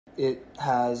It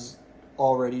has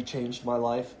already changed my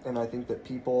life, and I think that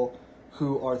people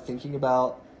who are thinking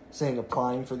about, saying,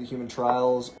 applying for the human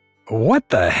trials. What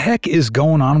the heck is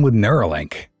going on with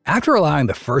Neuralink? After allowing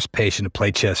the first patient to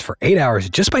play chess for 8 hours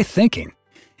just by thinking,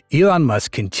 Elon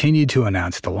Musk continued to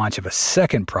announce the launch of a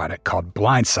second product called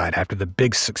Blindsight after the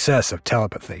big success of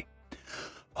Telepathy.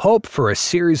 Hope for a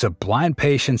series of blind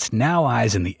patients now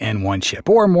lies in the N1 chip,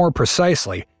 or more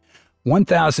precisely,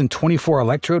 1,024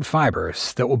 electrode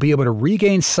fibers that will be able to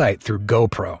regain sight through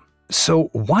GoPro. So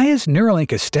why is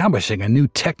Neuralink establishing a new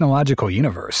technological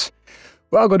universe?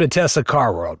 Welcome to Tesla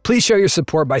Car World. Please show your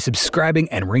support by subscribing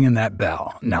and ringing that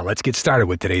bell. Now let's get started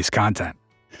with today's content.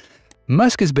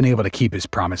 Musk has been able to keep his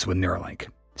promise with Neuralink.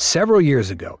 Several years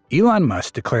ago, Elon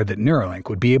Musk declared that Neuralink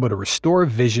would be able to restore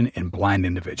vision in blind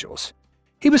individuals.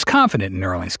 He was confident in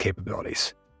Neuralink's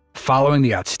capabilities. Following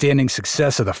the outstanding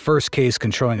success of the first case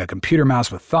controlling a computer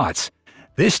mouse with thoughts,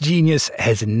 this genius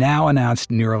has now announced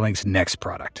Neuralink's next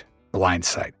product,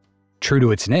 Blindsight. True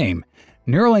to its name,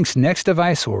 Neuralink's next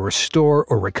device will restore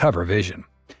or recover vision.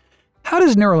 How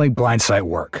does Neuralink Blindsight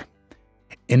work?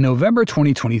 In November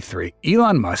 2023,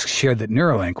 Elon Musk shared that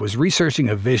Neuralink was researching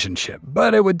a vision chip,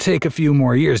 but it would take a few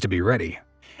more years to be ready.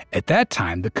 At that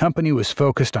time, the company was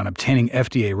focused on obtaining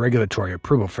FDA regulatory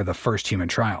approval for the first human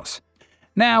trials.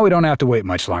 Now we don't have to wait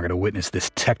much longer to witness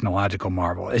this technological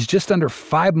marvel, as just under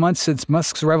 5 months since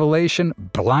Musk's revelation,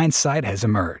 Blindsight has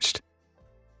emerged.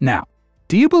 Now,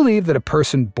 do you believe that a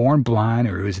person born blind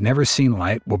or who has never seen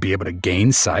light will be able to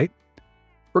gain sight?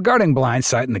 Regarding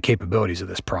Blindsight and the capabilities of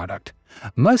this product,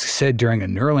 Musk said during a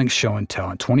Neuralink show and tell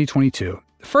in 2022,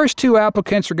 the first two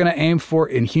applicants we're going to aim for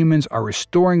in humans are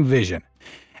restoring vision.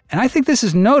 And I think this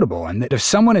is notable in that if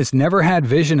someone has never had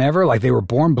vision ever, like they were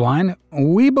born blind,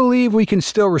 we believe we can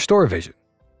still restore vision.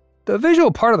 The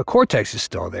visual part of the cortex is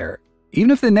still there.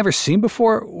 Even if they've never seen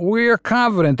before, we're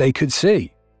confident they could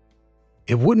see.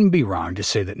 It wouldn't be wrong to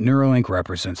say that Neuralink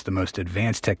represents the most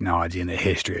advanced technology in the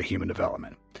history of human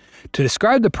development. To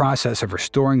describe the process of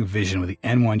restoring vision with the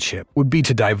N1 chip would be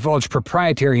to divulge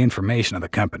proprietary information of the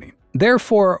company.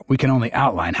 Therefore, we can only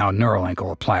outline how Neuralink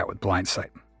will apply it with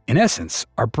Blindsight. In essence,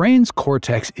 our brain's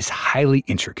cortex is highly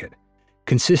intricate,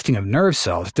 consisting of nerve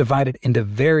cells divided into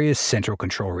various central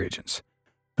control regions.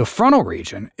 The frontal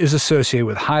region is associated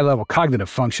with high-level cognitive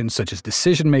functions such as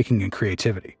decision-making and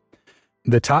creativity.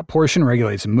 The top portion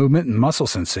regulates movement and muscle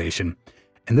sensation,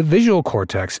 and the visual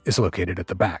cortex is located at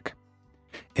the back.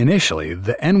 Initially,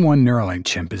 the N1 Neuralink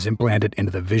chip is implanted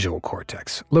into the visual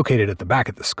cortex, located at the back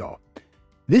of the skull.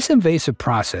 This invasive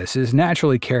process is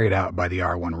naturally carried out by the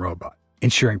R1 robot,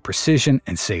 ensuring precision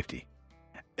and safety.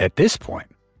 At this point,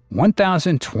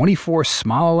 1,024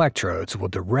 small electrodes will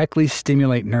directly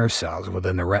stimulate nerve cells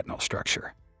within the retinal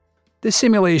structure. This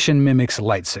simulation mimics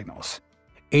light signals,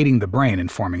 aiding the brain in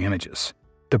forming images.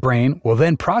 The brain will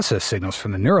then process signals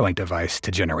from the Neuralink device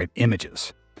to generate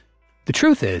images. The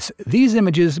truth is, these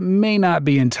images may not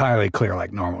be entirely clear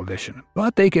like normal vision,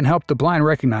 but they can help the blind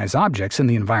recognize objects in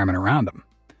the environment around them.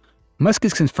 Musk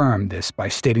has confirmed this by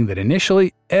stating that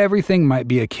initially, everything might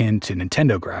be akin to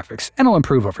Nintendo graphics and will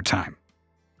improve over time.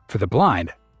 For the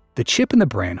blind, the chip in the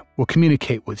brain will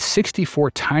communicate with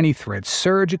 64 tiny threads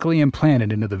surgically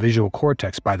implanted into the visual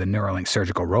cortex by the Neuralink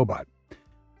surgical robot.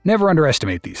 Never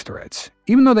underestimate these threads.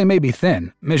 Even though they may be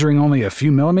thin, measuring only a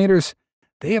few millimeters,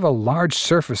 they have a large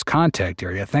surface contact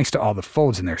area thanks to all the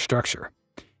folds in their structure.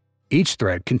 Each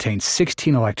thread contains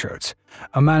 16 electrodes,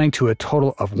 amounting to a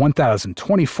total of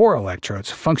 1,024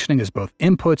 electrodes functioning as both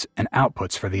inputs and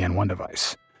outputs for the N1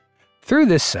 device. Through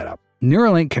this setup,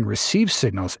 Neuralink can receive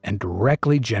signals and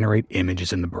directly generate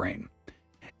images in the brain.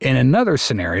 In another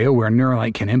scenario where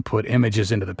Neuralink can input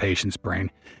images into the patient's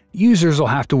brain, users will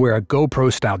have to wear a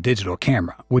GoPro-style digital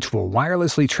camera, which will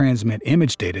wirelessly transmit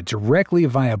image data directly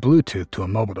via Bluetooth to a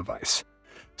mobile device.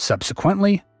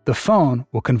 Subsequently, the phone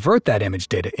will convert that image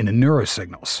data into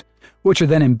neurosignals, which are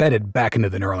then embedded back into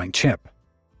the Neuralink chip.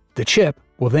 The chip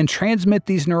will then transmit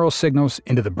these neural signals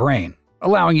into the brain,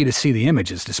 allowing you to see the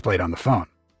images displayed on the phone.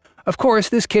 Of course,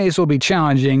 this case will be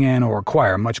challenging and will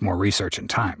require much more research and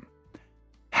time.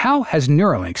 How has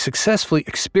Neuralink successfully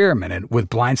experimented with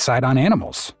Blindsight on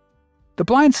animals? The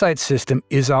Blindsight system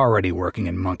is already working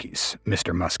in monkeys,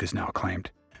 Mr. Musk has now claimed.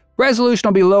 Resolution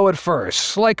will be low at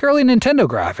first, like early Nintendo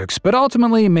graphics, but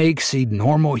ultimately may exceed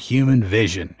normal human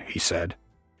vision, he said.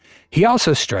 He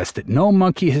also stressed that no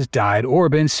monkey has died or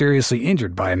been seriously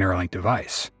injured by a Neuralink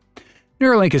device.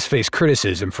 Neuralink has faced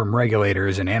criticism from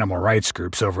regulators and animal rights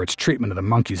groups over its treatment of the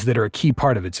monkeys that are a key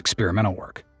part of its experimental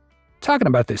work. Talking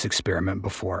about this experiment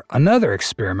before, another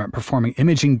experiment performing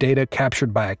imaging data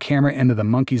captured by a camera into the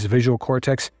monkey's visual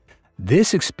cortex,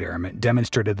 This experiment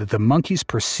demonstrated that the monkeys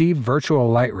perceive virtual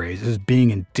light rays as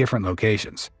being in different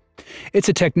locations. It's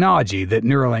a technology that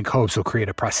Neuralink hopes will create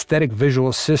a prosthetic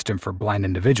visual system for blind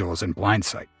individuals in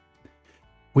Blindsight.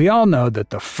 We all know that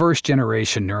the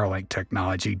first-generation Neuralink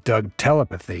technology, dubbed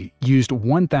Telepathy, used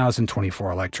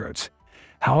 1,024 electrodes.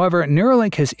 However,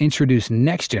 Neuralink has introduced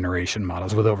next-generation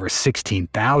models with over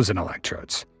 16,000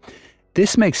 electrodes.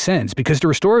 This makes sense because to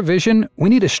restore vision, we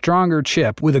need a stronger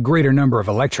chip with a greater number of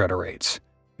electrode arrays.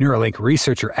 Neuralink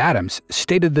researcher Adams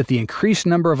stated that the increased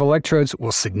number of electrodes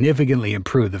will significantly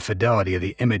improve the fidelity of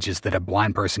the images that a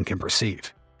blind person can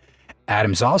perceive.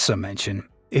 Adams also mentioned,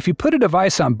 if you put a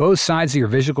device on both sides of your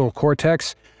visual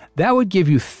cortex, that would give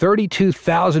you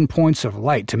 32,000 points of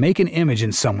light to make an image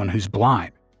in someone who's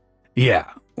blind. Yeah,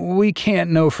 we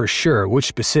can't know for sure which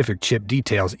specific chip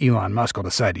details Elon Musk will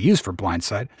decide to use for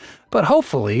Blindsight, but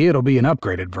hopefully it'll be an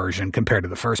upgraded version compared to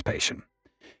the first patient.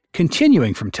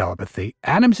 Continuing from Telepathy,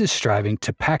 Adams is striving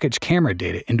to package camera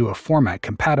data into a format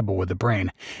compatible with the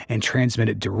brain and transmit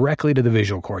it directly to the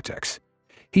visual cortex.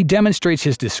 He demonstrates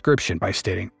his description by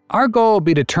stating, "Our goal will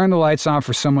be to turn the lights on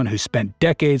for someone who spent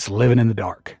decades living in the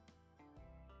dark."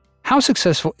 How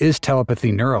successful is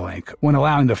Telepathy Neuralink when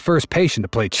allowing the first patient to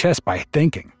play chess by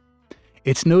thinking?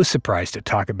 It's no surprise to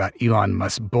talk about Elon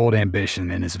Musk's bold ambition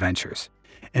in his ventures.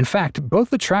 In fact,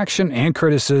 both attraction and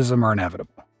criticism are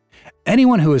inevitable.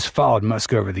 Anyone who has followed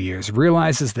Musk over the years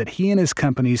realizes that he and his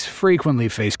companies frequently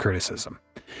face criticism.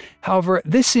 However,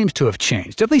 this seems to have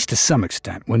changed, at least to some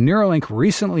extent, when Neuralink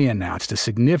recently announced a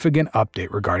significant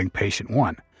update regarding Patient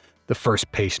 1, the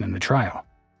first patient in the trial.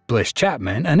 Bliss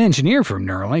Chapman, an engineer from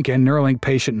Neuralink, and Neuralink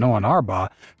patient Nolan Arbaugh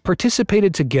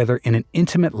participated together in an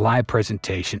intimate live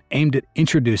presentation aimed at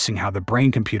introducing how the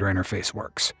brain-computer interface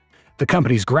works. The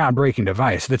company's groundbreaking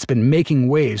device that's been making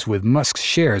waves with Musk's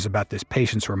shares about this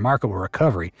patient's remarkable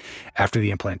recovery after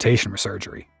the implantation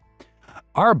surgery.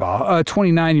 Arbaugh, a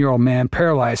 29-year-old man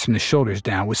paralyzed from the shoulders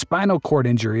down with spinal cord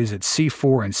injuries at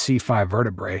C4 and C5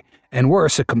 vertebrae, and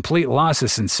worse, a complete loss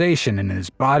of sensation in his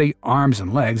body, arms,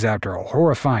 and legs after a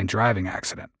horrifying driving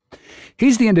accident.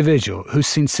 He's the individual who's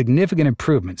seen significant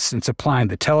improvements since applying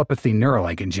the Telepathy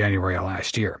Neuralink in January of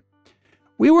last year.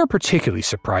 We were particularly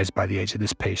surprised by the age of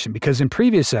this patient because in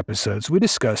previous episodes we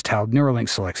discussed how Neuralink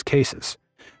selects cases,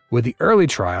 with the early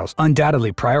trials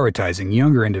undoubtedly prioritizing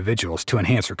younger individuals to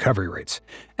enhance recovery rates,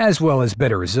 as well as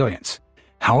better resilience.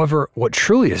 However, what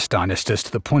truly astonished us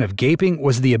to the point of gaping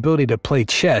was the ability to play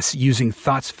chess using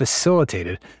thoughts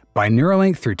facilitated by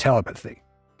Neuralink through telepathy.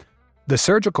 The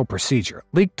surgical procedure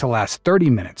leaked to last 30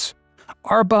 minutes.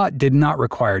 Arbaugh did not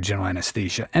require general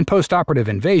anesthesia, and post-operative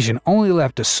invasion only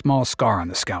left a small scar on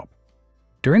the scalp.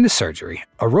 During the surgery,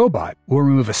 a robot will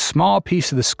remove a small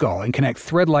piece of the skull and connect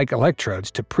thread-like electrodes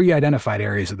to pre-identified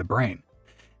areas of the brain.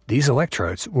 These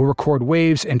electrodes will record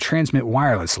waves and transmit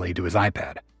wirelessly to his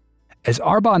iPad. As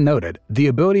Arbaugh noted, the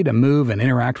ability to move and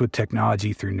interact with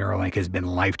technology through Neuralink has been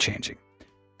life-changing.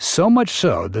 So much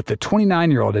so that the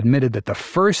 29-year-old admitted that the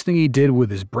first thing he did with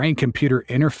his brain-computer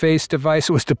interface device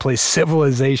was to play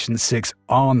Civilization 6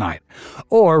 all night,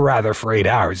 or rather for 8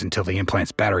 hours until the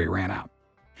implant's battery ran out.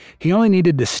 He only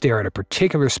needed to stare at a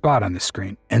particular spot on the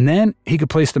screen, and then he could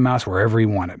place the mouse wherever he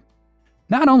wanted.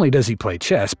 Not only does he play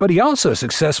chess, but he also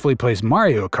successfully plays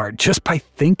Mario Kart just by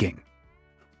thinking.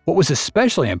 What was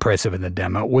especially impressive in the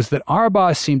demo was that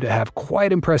Arbaugh seemed to have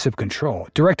quite impressive control,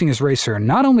 directing his racer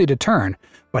not only to turn,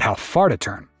 but how far to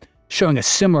turn, showing a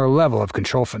similar level of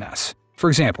control finesse. For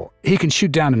example, he can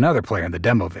shoot down another player in the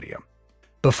demo video.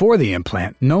 Before the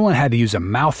implant, Nolan had to use a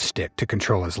mouth stick to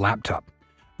control his laptop.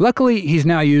 Luckily, he's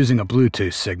now using a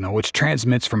Bluetooth signal which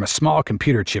transmits from a small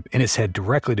computer chip in his head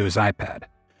directly to his iPad.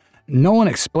 Nolan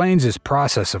explains his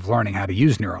process of learning how to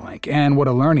use Neuralink and what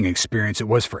a learning experience it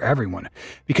was for everyone,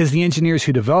 because the engineers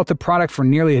who developed the product for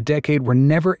nearly a decade were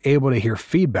never able to hear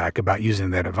feedback about using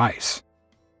their device.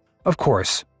 Of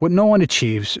course, what Nolan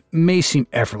achieves may seem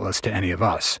effortless to any of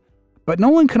us, but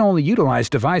Nolan can only utilize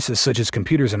devices such as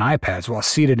computers and iPads while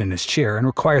seated in his chair and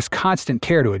requires constant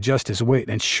care to adjust his weight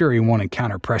and ensure he won't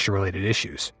encounter pressure-related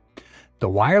issues. The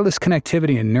wireless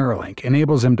connectivity in Neuralink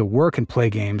enables him to work and play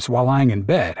games while lying in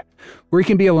bed, where he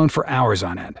can be alone for hours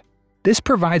on end. This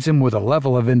provides him with a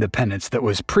level of independence that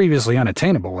was previously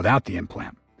unattainable without the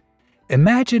implant.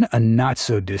 Imagine a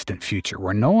not-so-distant future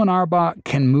where Nolan Arbaugh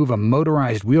can move a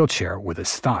motorized wheelchair with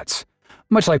his thoughts,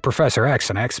 much like Professor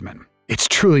X in X-Men. It's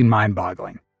truly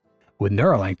mind-boggling. With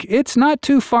Neuralink, it's not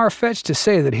too far-fetched to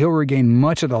say that he'll regain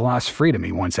much of the lost freedom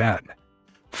he once had.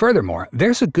 Furthermore,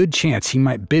 there's a good chance he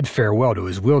might bid farewell to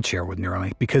his wheelchair with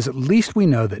Neuralink because at least we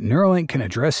know that Neuralink can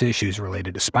address issues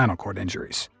related to spinal cord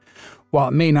injuries. While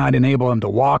it may not enable him to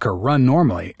walk or run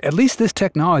normally, at least this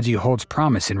technology holds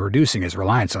promise in reducing his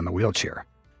reliance on the wheelchair.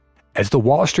 As the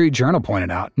Wall Street Journal pointed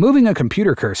out, moving a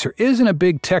computer cursor isn't a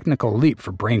big technical leap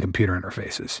for brain-computer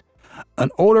interfaces. An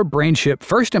older brain chip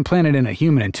first implanted in a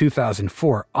human in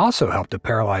 2004 also helped a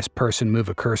paralyzed person move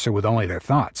a cursor with only their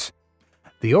thoughts.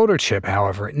 The older chip,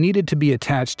 however, needed to be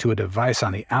attached to a device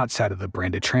on the outside of the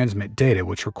brain to transmit data,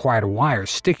 which required wires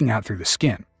sticking out through the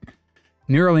skin.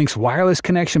 Neuralink's wireless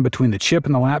connection between the chip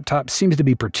and the laptop seems to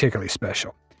be particularly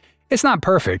special. It's not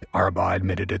perfect, Arbaugh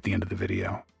admitted at the end of the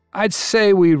video. I'd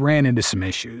say we ran into some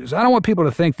issues. I don't want people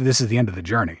to think that this is the end of the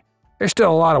journey. There's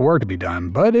still a lot of work to be done,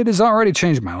 but it has already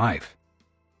changed my life.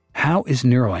 How is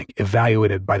Neuralink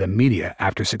evaluated by the media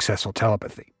after successful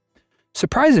telepathy?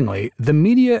 Surprisingly, the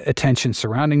media attention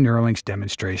surrounding Neuralink's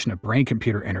demonstration of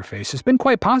brain-computer interface has been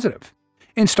quite positive,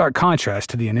 in stark contrast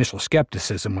to the initial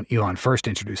skepticism when Elon first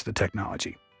introduced the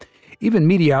technology. Even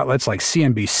media outlets like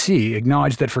CNBC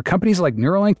acknowledged that for companies like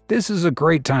Neuralink, this is a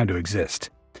great time to exist.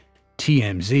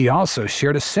 TMZ also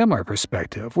shared a similar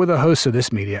perspective, with a host of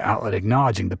this media outlet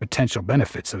acknowledging the potential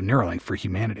benefits of Neuralink for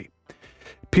humanity.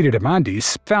 Peter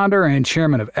Diamandis, founder and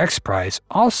chairman of XPRIZE,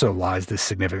 also lauded this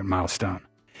significant milestone.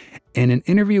 In an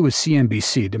interview with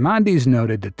CNBC, Diamandis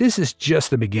noted that this is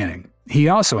just the beginning. He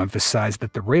also emphasized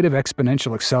that the rate of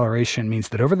exponential acceleration means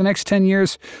that over the next 10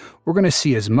 years, we're going to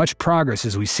see as much progress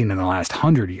as we've seen in the last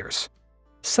 100 years.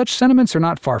 Such sentiments are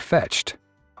not far-fetched.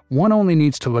 One only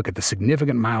needs to look at the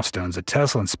significant milestones at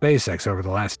Tesla and SpaceX over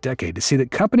the last decade to see that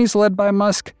companies led by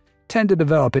Musk tend to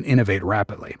develop and innovate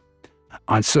rapidly.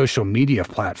 On social media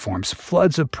platforms,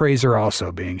 floods of praise are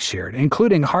also being shared,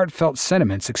 including heartfelt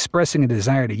sentiments expressing a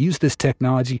desire to use this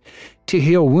technology to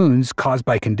heal wounds caused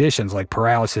by conditions like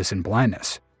paralysis and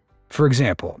blindness. For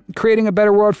example, creating a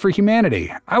better world for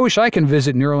humanity. I wish I can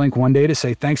visit Neuralink one day to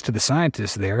say thanks to the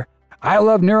scientists there. I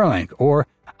love Neuralink. Or,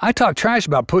 I talk trash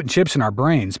about putting chips in our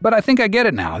brains, but I think I get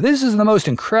it now. This is the most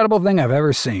incredible thing I've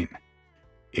ever seen.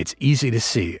 It's easy to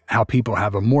see how people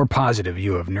have a more positive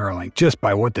view of Neuralink just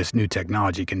by what this new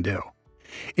technology can do.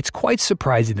 It's quite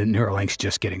surprising that Neuralink's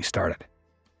just getting started.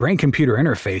 Brain-computer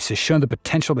interface has shown the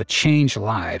potential to change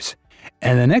lives,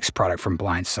 and the next product from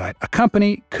Blindsight, a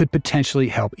company, could potentially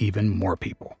help even more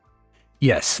people.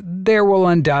 Yes, there will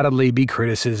undoubtedly be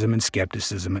criticism and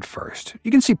skepticism at first.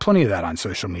 You can see plenty of that on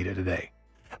social media today.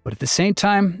 But at the same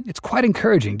time, it's quite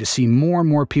encouraging to see more and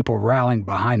more people rallying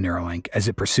behind Neuralink as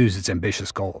it pursues its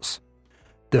ambitious goals.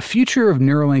 The future of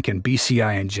Neuralink and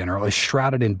BCI in general is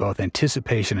shrouded in both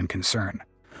anticipation and concern.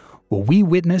 Will we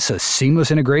witness a seamless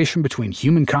integration between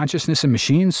human consciousness and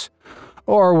machines?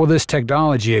 Or will this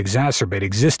technology exacerbate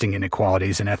existing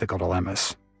inequalities and ethical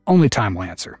dilemmas? Only time will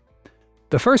answer.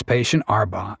 The first patient,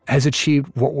 Arbaugh, has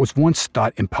achieved what was once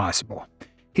thought impossible.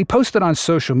 He posted on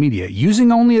social media using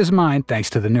only his mind thanks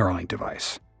to the Neuralink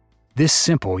device. This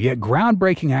simple yet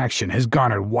groundbreaking action has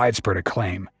garnered widespread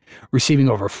acclaim, receiving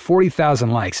over 40,000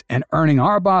 likes and earning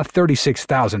Arbaugh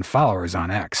 36,000 followers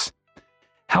on X.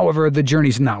 However, the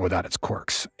journey's not without its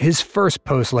quirks. His first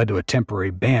post led to a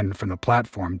temporary ban from the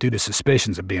platform due to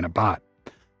suspicions of being a bot.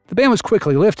 The ban was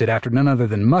quickly lifted after none other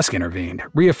than Musk intervened,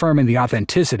 reaffirming the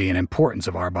authenticity and importance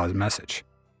of Arbaugh's message.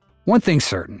 One thing's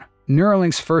certain.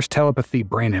 Neuralink's first telepathy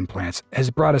brain implants has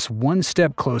brought us one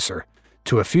step closer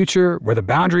to a future where the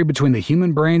boundary between the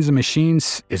human brains and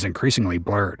machines is increasingly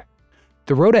blurred.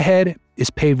 The road ahead is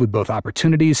paved with both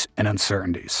opportunities and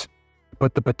uncertainties,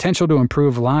 but the potential to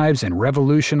improve lives and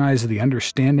revolutionize the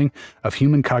understanding of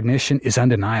human cognition is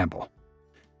undeniable.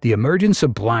 The emergence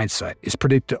of Blindsight is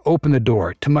predicted to open the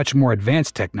door to much more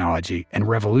advanced technology and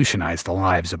revolutionize the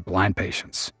lives of blind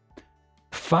patients.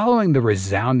 Following the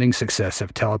resounding success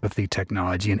of telepathy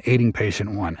technology in aiding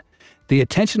Patient 1, the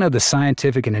attention of the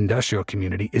scientific and industrial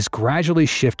community is gradually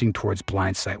shifting towards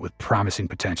Blindsight with promising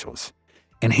potentials.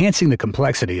 Enhancing the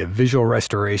complexity of visual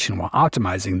restoration while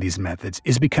optimizing these methods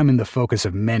is becoming the focus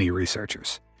of many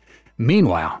researchers.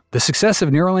 Meanwhile, the success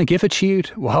of Neuralink, if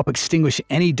achieved, will help extinguish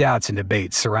any doubts and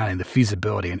debates surrounding the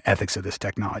feasibility and ethics of this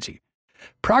technology.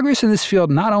 Progress in this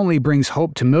field not only brings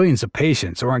hope to millions of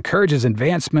patients or encourages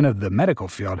advancement of the medical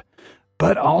field,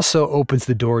 but also opens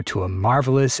the door to a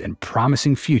marvelous and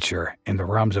promising future in the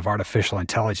realms of artificial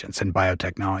intelligence and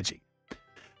biotechnology.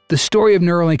 The story of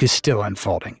Neuralink is still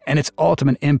unfolding, and its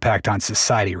ultimate impact on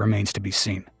society remains to be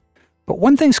seen. But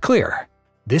one thing's clear.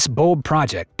 This bold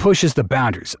project pushes the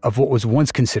boundaries of what was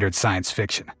once considered science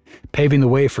fiction, paving the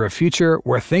way for a future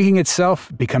where thinking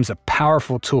itself becomes a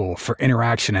powerful tool for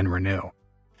interaction and renewal.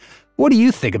 What do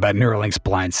you think about Neuralink's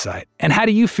Blindsight, and how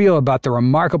do you feel about the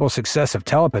remarkable success of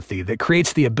telepathy that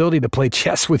creates the ability to play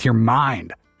chess with your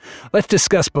mind? Let's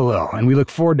discuss below, and we look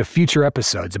forward to future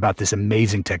episodes about this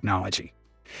amazing technology.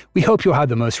 We hope you'll have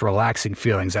the most relaxing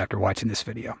feelings after watching this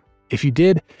video. If you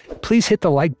did, please hit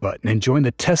the like button and join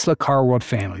the Tesla Car World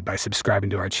family by subscribing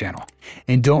to our channel.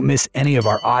 And don't miss any of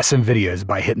our awesome videos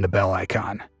by hitting the bell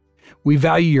icon. We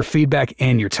value your feedback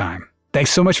and your time.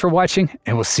 Thanks so much for watching,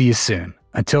 and we'll see you soon.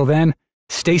 Until then,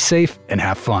 stay safe and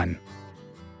have fun.